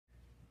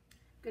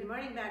Good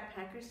morning,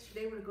 backpackers.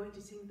 Today we're going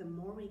to sing The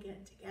More We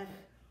Get Together.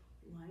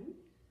 1,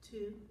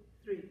 2,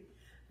 3.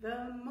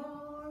 The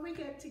more we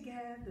get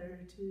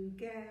together,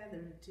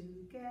 together,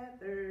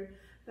 together,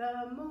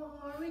 the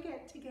more we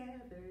get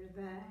together,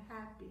 the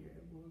happier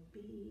we'll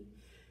be.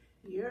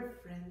 Your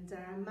friends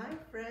are my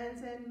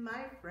friends and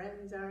my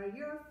friends are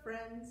your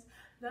friends.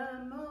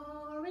 The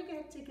more we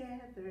get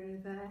together,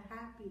 the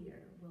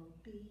happier we'll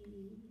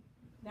be.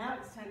 Now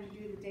it's time to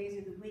do the days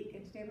of the week,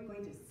 and today we're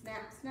going to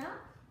snap,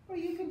 snap, or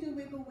you can do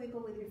wiggle,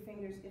 wiggle with your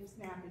fingers if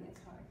snapping is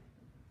hard.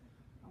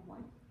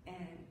 1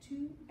 and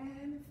 2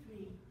 and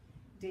 3.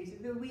 Days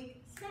of the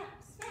week,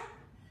 snap, snap.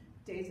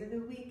 Days of the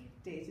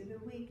week, days of the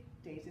week,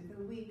 days of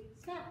the week,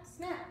 snap,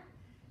 snap.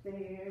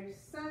 There's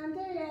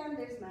Sunday and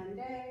there's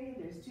Monday,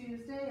 there's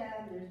Tuesday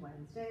and there's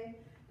Wednesday,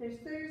 there's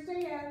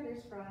Thursday and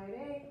there's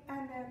Friday,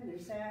 and then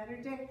there's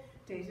Saturday.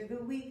 Days of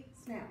the week,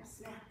 snap,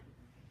 snap.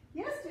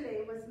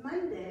 Yesterday was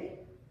Monday,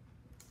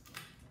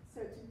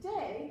 so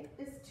today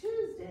is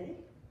Tuesday.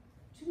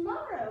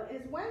 Tomorrow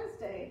is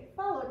Wednesday,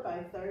 followed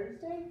by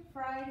Thursday,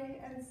 Friday,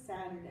 and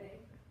Saturday.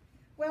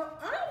 Well,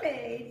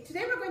 today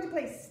we're going to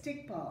play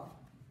stickball.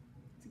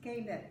 It's a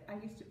game that I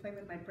used to play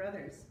with my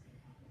brothers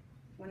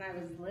when I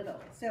was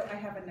little. So I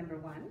have a number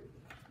 1.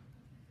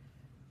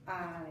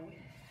 I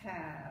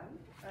have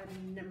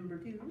a number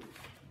 2,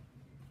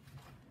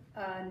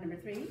 a number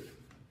 3,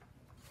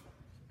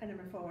 a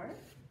number 4,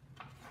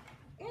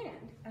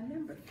 and a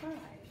number 5.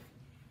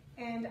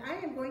 And I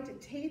am going to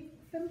tape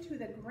them to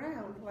the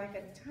ground like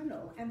a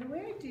tunnel. And the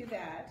way I do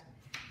that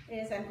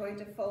is I'm going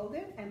to fold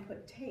it and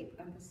put tape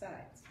on the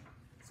sides.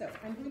 So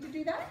I'm going to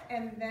do that,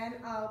 and then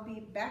I'll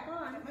be back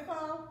on at my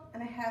ball,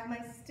 and I have my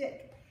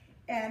stick.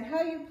 And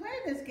how you play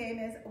this game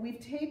is we've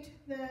taped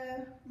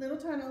the little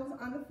tunnels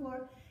on the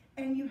floor,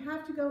 and you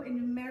have to go in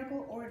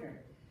numerical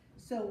order.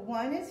 So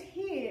 1 is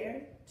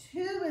here, 2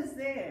 is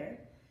there,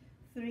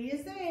 3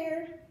 is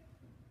there,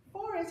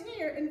 4 is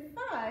here, and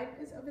 5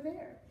 is over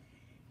there.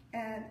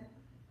 And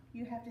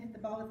you have to hit the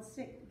ball with the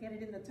stick to get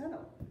it in the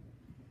tunnel.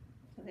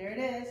 So there it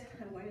is.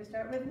 I'm going to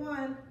start with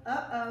 1.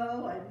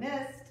 Uh-oh, I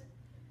missed.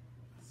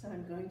 So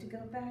I'm going to go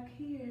back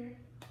here.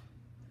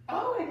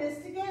 Oh, I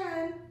missed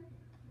again.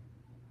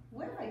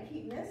 What if I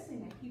keep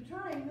missing? I keep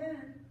trying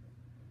then.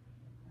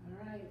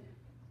 All right.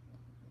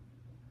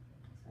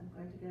 So I'm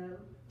going to go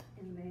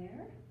in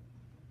there.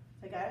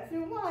 So I got it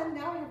through 1.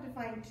 Now I have to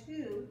find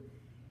 2.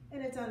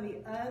 And it's on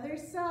the other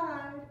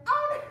side.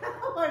 Oh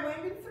no, I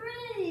went in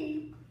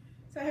 3.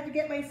 So I have to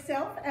get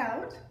myself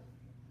out.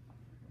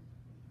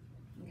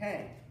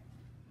 Okay.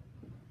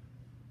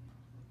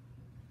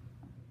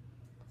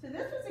 So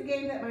this was a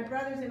game that my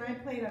brothers and I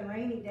played on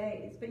rainy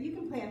days, but you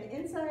can play on the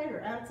inside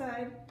or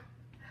outside.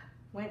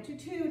 Went to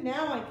 2,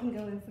 now I can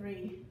go in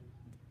 3.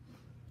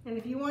 And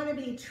if you want to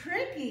be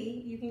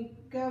tricky, you can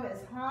go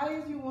as high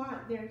as you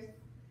want. There's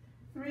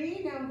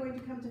 3, now I'm going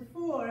to come to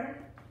 4.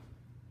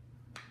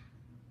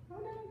 Oh,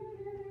 no.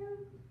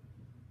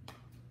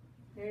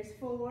 There's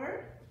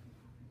 4.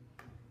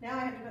 Now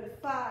I have to go to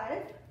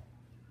 5.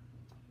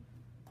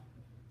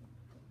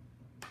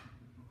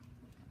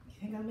 You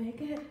think I'll make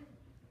it?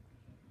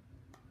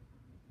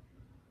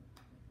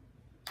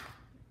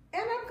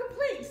 And I'm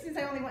complete since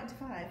I only went to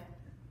 5.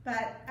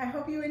 But I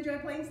hope you enjoy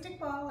playing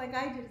stickball like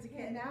I did as a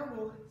kid. Now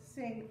we'll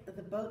sing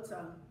the boat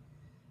song.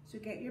 So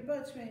get your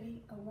boats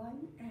ready.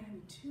 1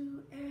 and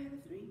 2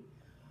 and 3.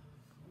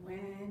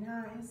 When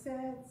I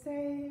set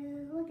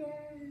sail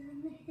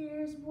again,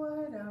 here's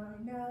what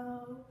I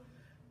know.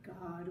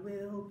 God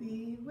will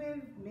be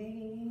with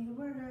me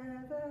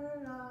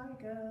wherever I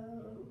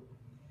go.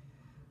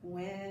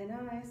 When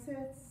I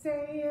set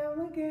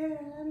sail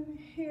again,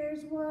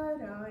 here's what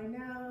I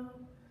know.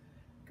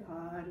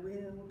 God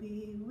will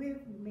be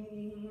with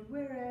me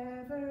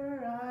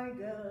wherever I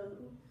go.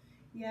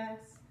 Yes,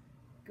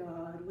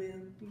 God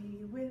will be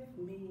with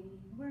me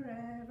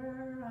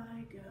wherever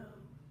I go.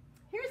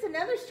 Here's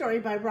another story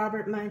by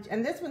Robert Munsch,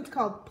 and this one's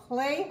called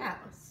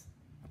Playhouse.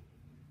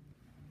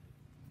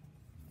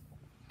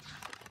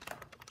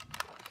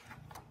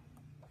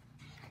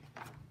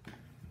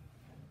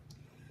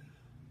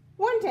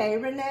 One day,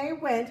 Renee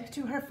went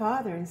to her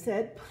father and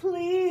said,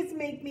 "Please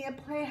make me a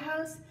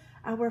playhouse.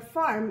 Our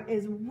farm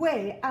is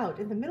way out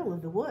in the middle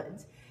of the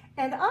woods,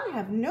 and I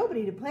have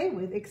nobody to play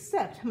with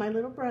except my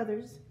little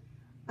brothers.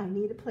 I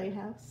need a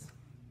playhouse."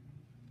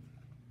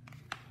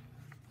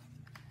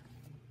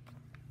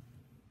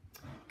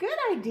 "Good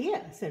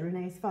idea," said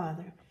Renee's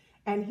father,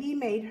 and he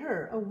made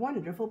her a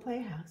wonderful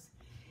playhouse.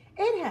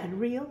 It had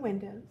real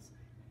windows,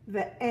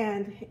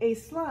 and a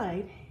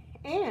slide,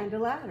 and a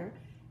ladder,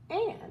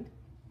 and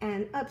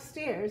an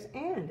upstairs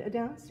and a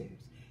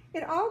downstairs.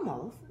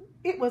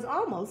 It was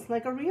almost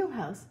like a real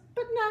house,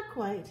 but not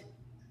quite.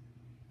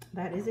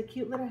 That is a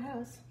cute little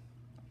house.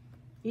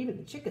 Even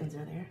the chickens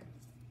are there.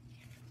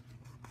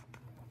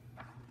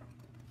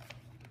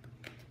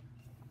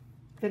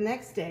 The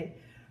next day,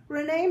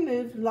 Renee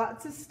moved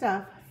lots of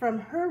stuff from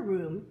her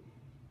room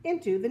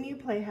into the new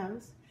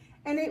playhouse,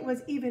 and it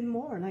was even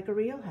more like a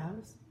real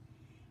house.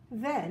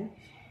 Then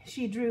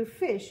she drew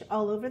fish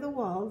all over the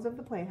walls of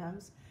the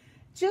playhouse,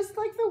 just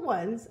like the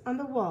ones on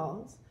the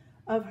walls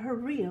of her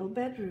real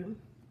bedroom.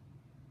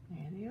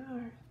 There they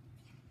are.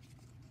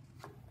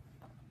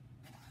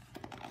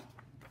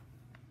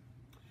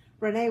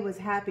 Renee was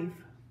happy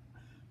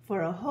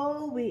for a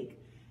whole week.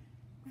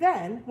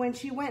 Then, when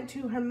she went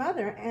to her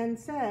mother and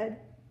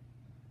said,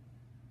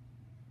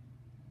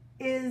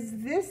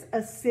 "Is this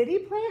a city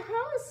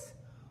playhouse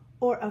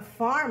or a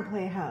farm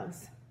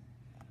playhouse?"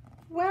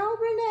 "Well,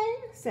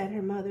 Renee," said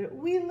her mother,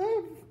 "we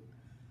live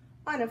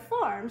on a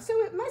farm, so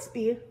it must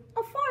be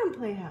a farm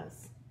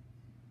playhouse."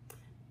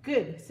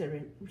 "Good,"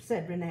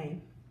 said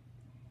Renee.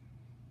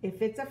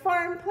 "If it's a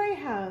farm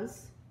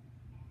playhouse,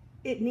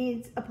 it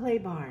needs a play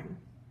barn."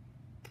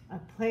 "A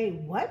play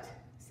what?"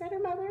 said her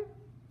mother.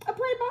 "A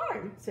play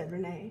barn," said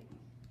Renee.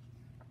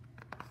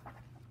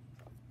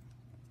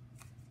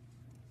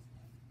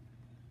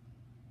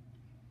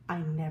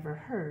 "I never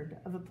heard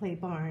of a play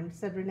barn,"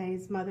 said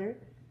Renee's mother.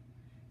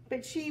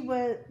 But she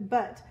was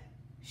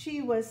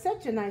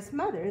such a nice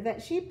mother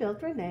that she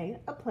built Renee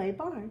a play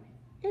barn.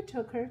 It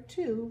took her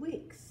 2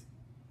 weeks.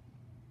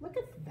 Look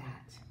at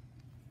that.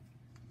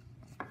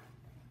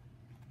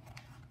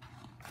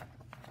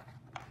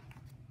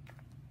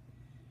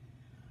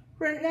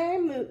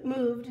 Renee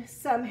moved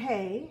some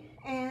hay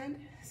and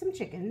some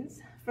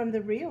chickens from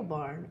the real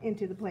barn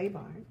into the play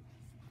barn.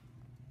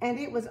 And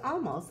it was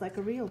almost like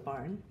a real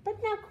barn,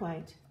 but not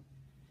quite.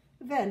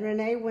 Then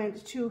Renee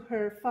went to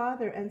her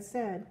father and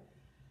said,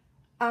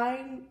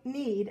 "I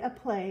need a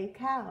play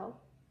cow."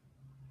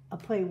 "A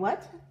play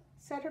what?"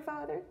 said her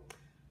father.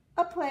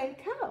 "A play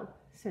cow,"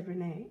 said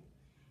Renee.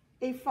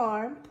 "A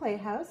farm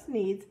playhouse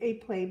needs a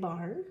play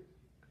barn,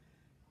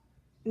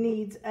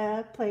 needs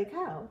a play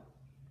cow."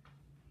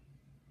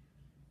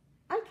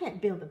 "I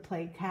can't build a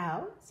play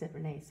cow," said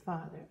Renee's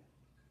father.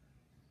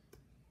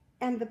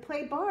 "And the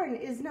play barn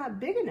is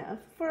not big enough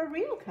for a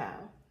real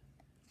cow."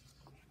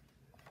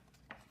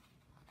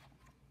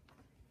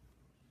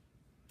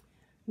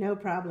 "No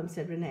problem,"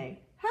 said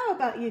Renee. "How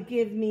about you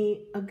give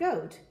me a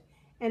goat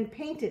and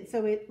paint it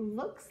so it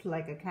looks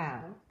like a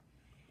cow?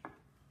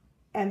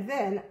 And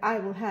then I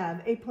will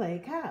have a play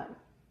cow."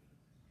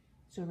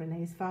 So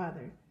Renee's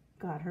father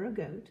got her a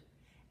goat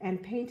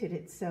and painted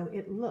it so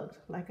it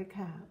looked like a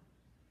cow.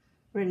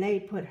 Renee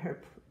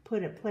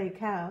put a play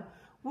cow,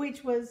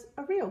 which was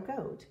a real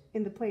goat,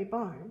 in the play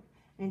barn,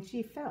 and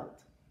she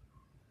felt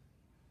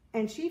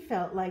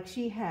like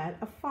she had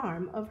a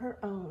farm of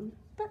her own,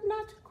 but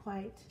not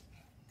quite.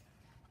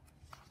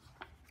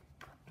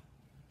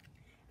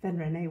 Then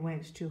Renee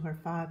went to her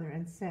father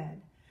and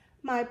said,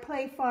 "My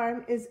play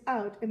farm is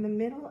out in the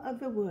middle of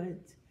the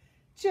woods,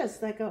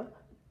 just like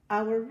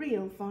our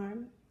real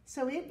farm.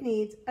 So it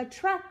needs a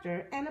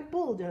tractor and a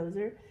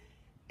bulldozer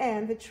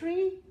and the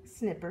tree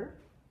snipper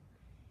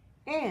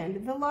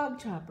and the log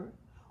chopper.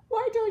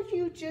 Why don't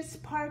you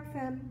just park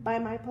them by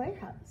my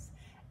playhouse?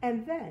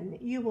 And then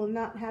you will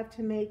not have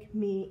to make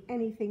me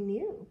anything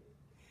new."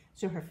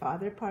 So her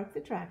father parked the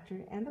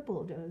tractor and the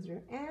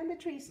bulldozer and the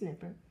tree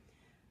snipper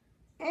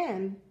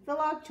and the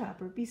log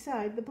chopper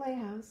beside the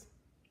playhouse.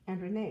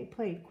 And Renee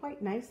played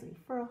quite nicely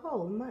for a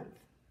whole month.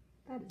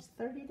 That is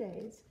 30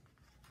 days.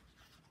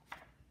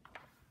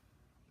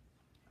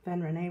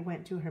 Then Renee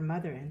went to her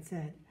mother and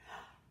said,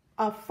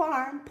 "A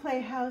farm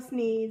playhouse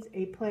needs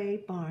a play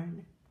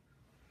barn,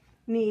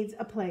 needs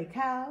a play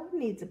cow,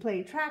 needs a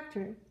play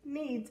tractor,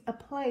 needs a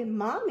play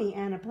mommy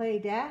and a play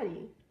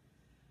daddy."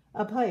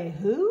 "A play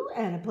who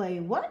and a play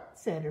what?"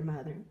 said her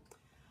mother.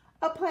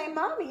 "A play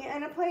mommy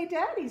and a play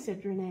daddy,"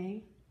 said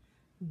Renee.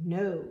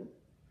 "No,"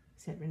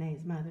 said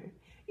Renee's mother.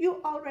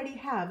 "You already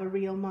have a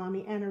real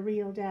mommy and a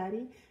real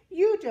daddy.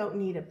 You don't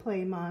need a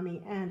play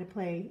mommy and a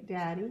play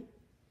daddy.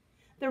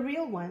 The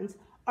real ones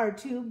are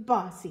too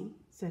bossy,"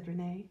 said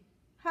Renee.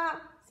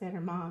 "Ha," said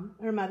her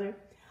mother.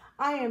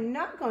 "I am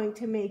not going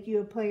to make you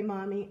a play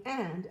mommy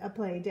and a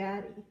play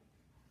daddy."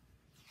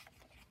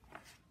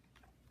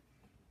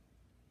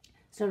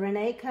 So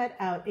Renee cut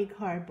out a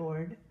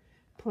cardboard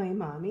play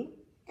mommy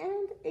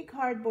and a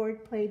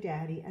cardboard play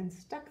daddy and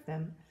stuck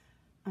them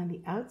on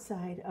the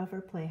outside of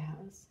her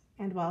playhouse.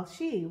 And while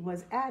she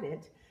was at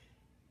it,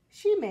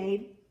 she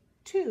made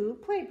 2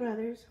 play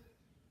brothers.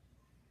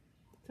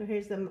 So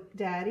here's the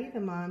daddy, the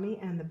mommy,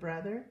 and the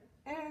brother,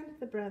 and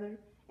the brother.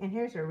 And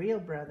here's her real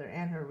brother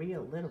and her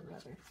real little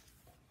brother.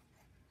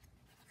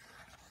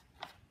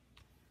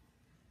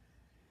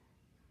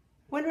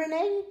 When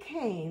Renee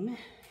came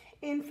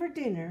in for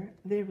dinner,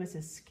 there was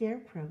a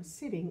scarecrow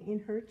sitting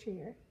in her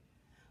chair.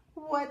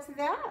 "What's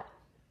that?"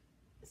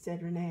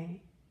 said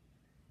Renee.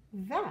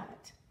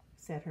 "That,"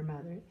 said her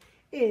mother,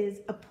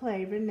 "is a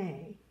play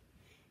Renee.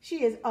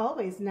 She is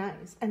always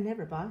nice and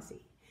never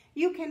bossy.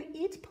 You can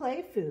eat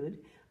play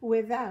food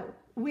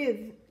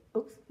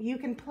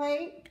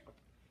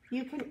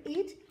you can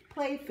eat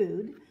play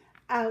food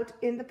out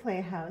in the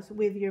playhouse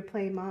with your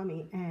play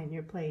mommy and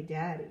your play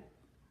daddy."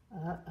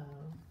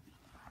 Uh-oh.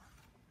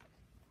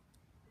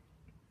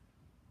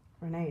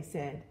 Renee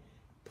said,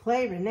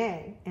 "Play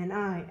Renee and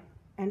I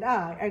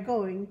are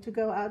going to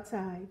go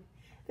outside.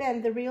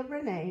 Then the real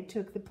Renee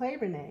took the play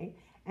Renee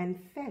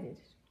and fed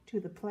it to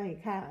the play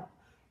cow,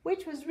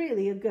 which was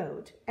really a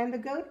goat, and the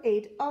goat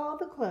ate all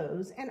the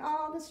clothes and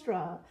all the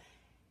straw,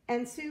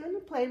 and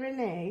soon play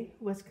Renee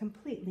was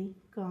completely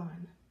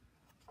gone.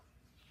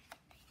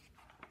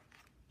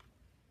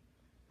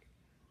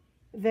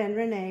 Then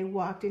Renee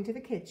walked into the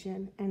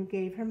kitchen and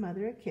gave her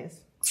mother a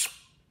kiss.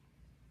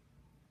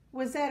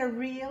 "Was that a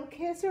real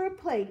kiss or a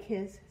play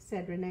kiss?"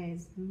 said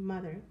Renee's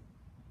mother.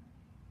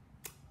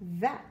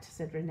 "That,"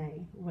 said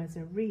Renee, "was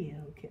a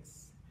real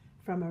kiss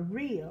from a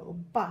real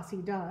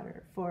bossy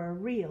daughter for a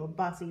real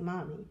bossy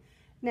mommy.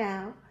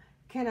 Now,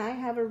 can I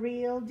have a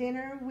real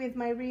dinner with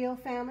my real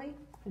family?"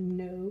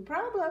 "No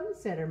problem,"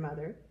 said her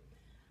mother.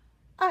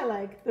 "I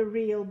like the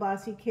real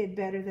bossy kid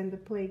better than the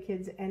play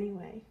kids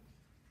anyway."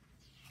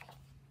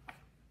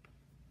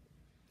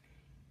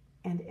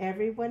 And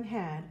everyone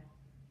had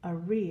a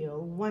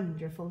real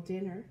wonderful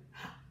dinner.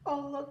 Oh,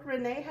 look,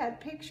 Renee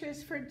had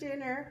pictures for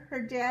dinner.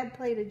 Her dad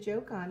played a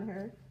joke on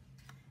her.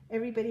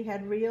 Everybody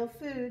had real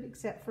food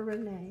except for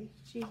Renee.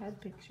 She had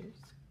pictures.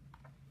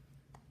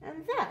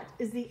 And that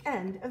is the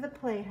end of the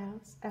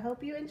Playhouse. I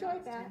hope you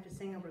enjoyed that. It's time to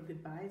sing our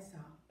goodbye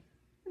song.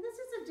 And this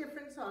is a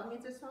different song.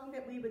 It's a song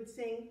that we would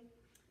sing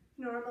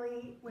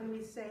normally when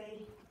we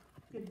say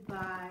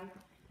goodbye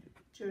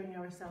during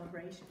our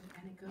celebration.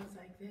 And it goes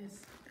like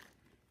this.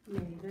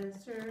 May the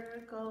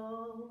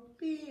circle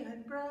be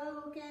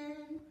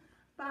unbroken,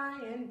 by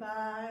and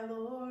by,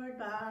 Lord,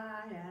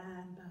 by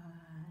and by.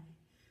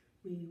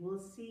 We will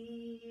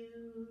see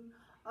you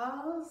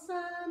all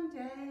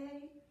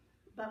someday,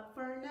 but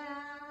for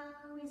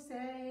now we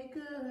say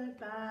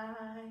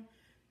goodbye.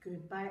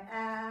 Goodbye,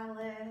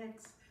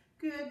 Alex.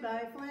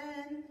 Goodbye,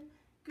 Flynn.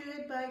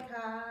 Goodbye,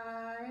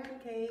 Kai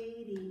and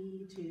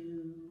Katie,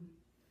 too.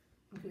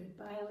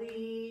 Goodbye,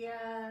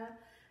 Leah.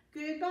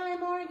 Goodbye,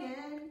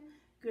 Morgan.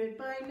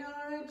 Goodbye,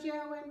 Nora,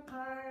 Joe, and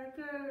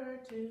Parker,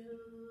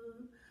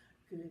 too.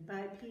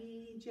 Goodbye,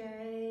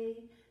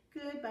 PJ.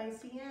 Goodbye,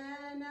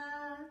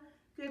 Sienna.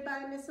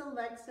 Goodbye, Miss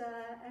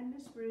Alexa and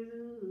Miss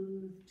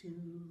Ruth,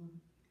 too.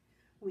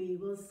 We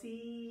will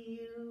see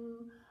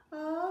you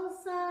all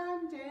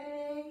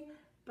someday,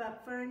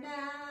 but for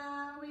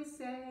now we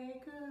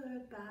say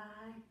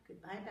goodbye.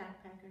 Goodbye,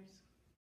 backpackers.